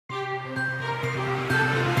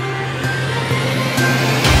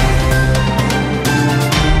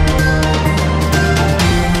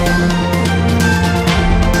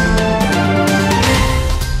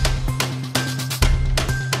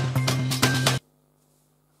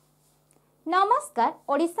नमस्कार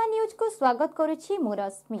ओडिशा न्यूज को स्वागत करुछि मु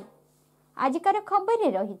रश्मि। आजिकार खबर रे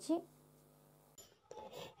रहिछि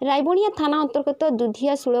रायबणिया थाना अंतर्गत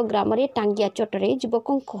दुधियाशूल ग्राम रे टांगिया चटरे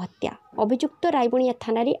युवकों हत्या। अभियुक्त रायबणिया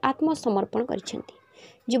थाना रे आत्मसमर्पण करिसेंती।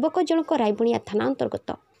 युवक जनक रायबणिया थाना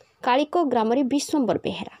अंतर्गत कालिको ग्राम रे विश्वंबर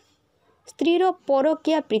बेहेरा स्त्रीर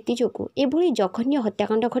परकिया प्रीति जोगु एभली जघन्य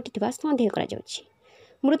हत्याकांड घटिथिबा संदेह करा जाउछि।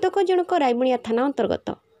 मृतक जनक रायबणिया थाना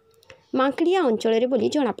अंतर्गत मांकड़िया अंचल बोली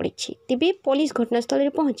जमापड़ी। तेबे पुलिस घटनास्थल में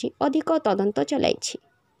पहुंची अधिक तदंत चलाई।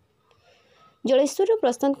 जलेश्वर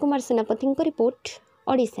प्रशांत कुमार सेनापति रिपोर्ट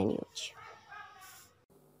ओडिशा न्यूज।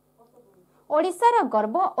 ओडिशार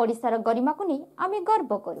गर्व ओडिशार गरिमा को नहीं आमे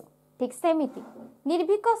गर्व करू। ठीक सेमिति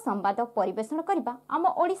निर्भीक संवाद परिवेषण करबा आम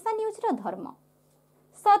ओडिशा न्यूज रो धर्म।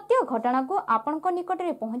 सत्य घटना को आपनक निकट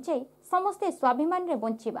रे पहुंचाई समस्ते स्वाभिमान रे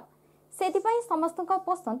बंचिबा सेथिपई समस्तक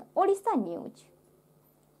पसंद ओडिशा न्यूज।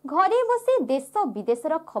 घरे बसी देश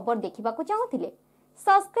विदेशर खबर देखा चाहूले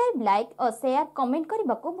सब्सक्राइब लाइक और शेयर कमेंट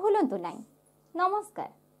करने को भूलु नहीं। नमस्कार।